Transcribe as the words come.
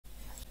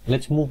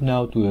Let's move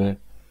now to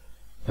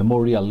a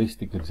more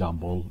realistic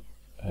example.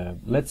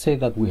 Let's say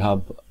that we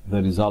have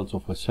the results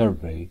of a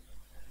survey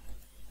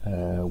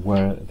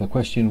where the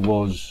question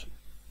was,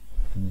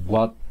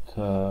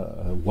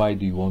 why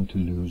do you want to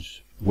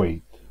lose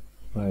weight,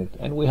 right?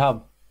 And we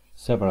have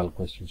several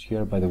questions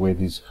here. By the way,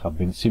 these have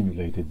been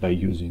simulated by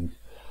using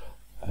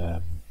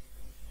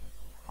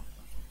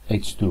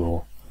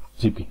H2O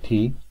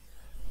GPTe.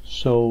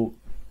 So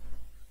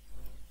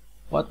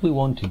what we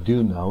want to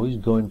do now is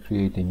go and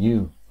create a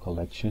new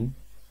collection.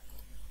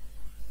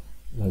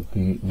 Let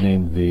me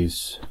name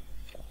this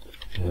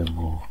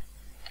demo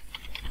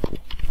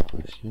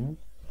question.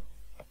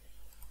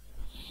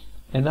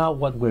 And now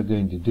what we're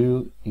going to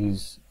do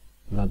is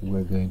that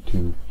we're going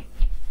to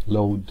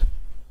load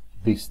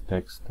this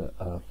text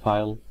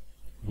file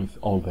with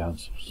all the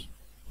answers.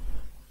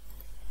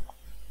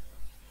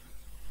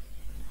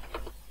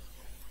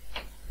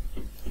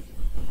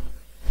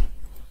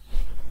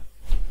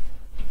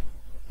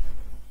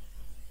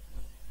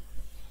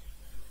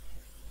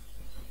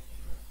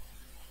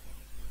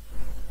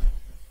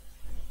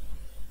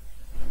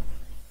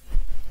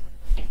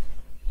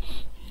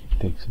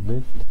 Takes a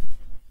bit,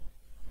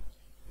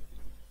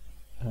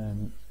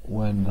 and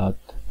when that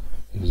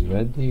is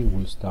ready,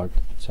 we'll start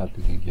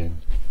chatting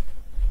again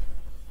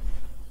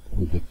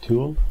with the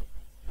tool.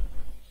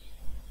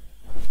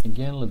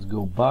 Again, let's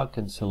go back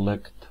and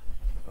select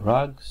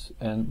RAGs,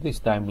 and this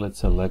time let's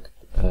select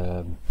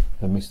the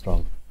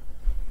Mistral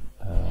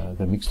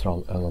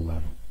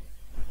LLM.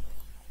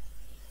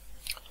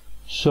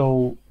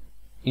 So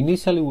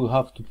initially we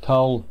have to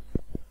tell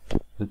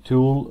the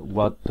tool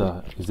what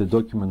is the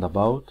document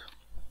about.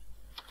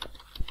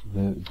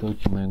 The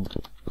document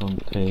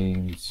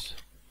contains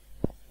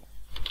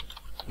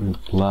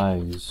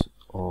replies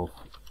of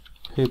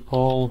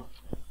people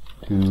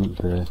to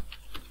the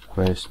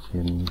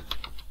question,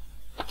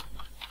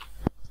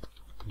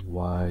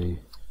 why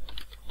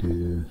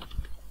do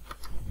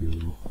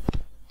you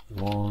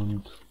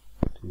want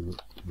to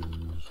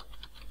lose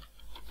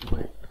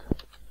weight?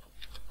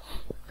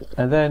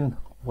 And then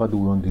what do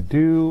we want to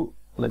do?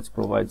 Let's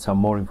provide some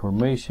more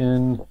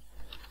information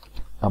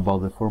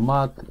about the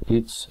format.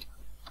 Each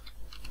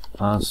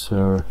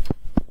answer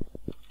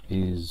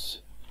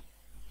is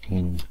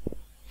in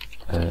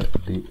a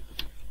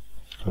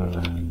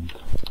different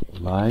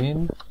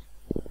line.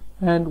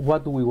 And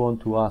what do we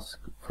want to ask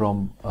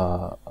from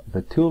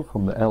the tool,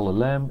 from the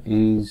LLM,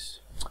 is,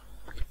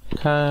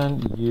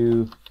 can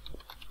you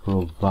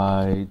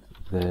provide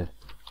the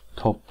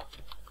top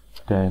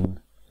 10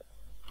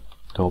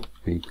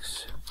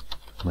 topics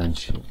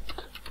mentioned?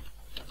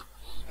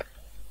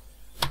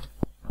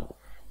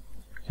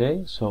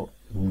 Okay, so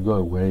we'll go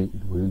away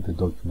with the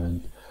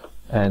document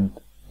and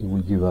it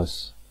will give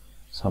us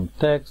some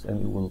text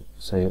and it will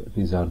say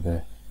these are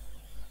the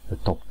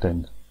top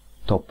 10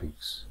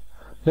 topics.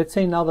 Let's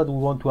say now that we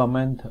want to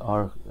amend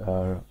our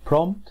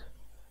prompt,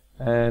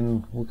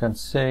 and we can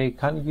say,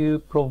 can you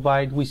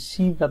provide, we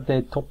see that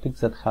the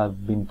topics that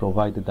have been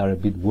provided are a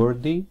bit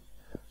wordy,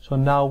 so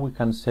now we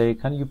can say,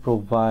 can you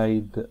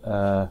provide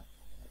the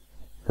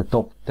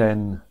top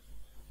 10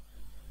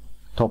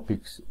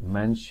 topics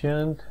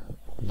mentioned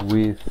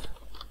with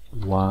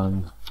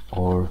 1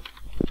 or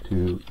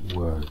 2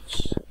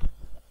 words.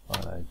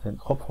 Alright, then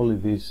hopefully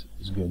this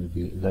is going to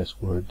be less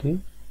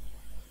wordy.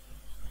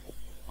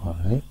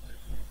 Alright,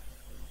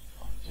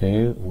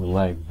 okay, we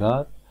like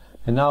that.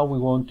 And now we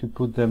want to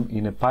put them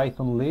in a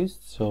Python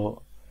list,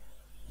 so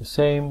the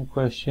same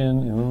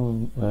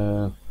question,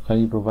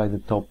 can you provide the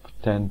top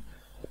 10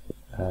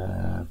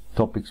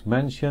 topics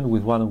mentioned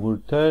with 1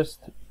 word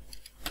test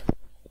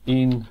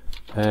in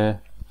a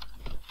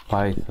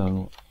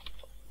Python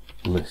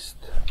list.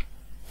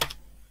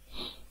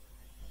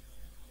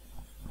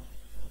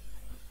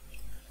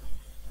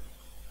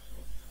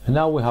 And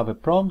now we have a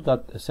prompt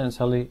that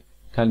essentially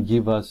can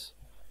give us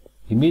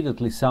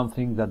immediately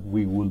something that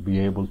we will be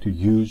able to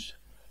use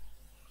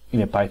in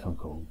a Python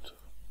code.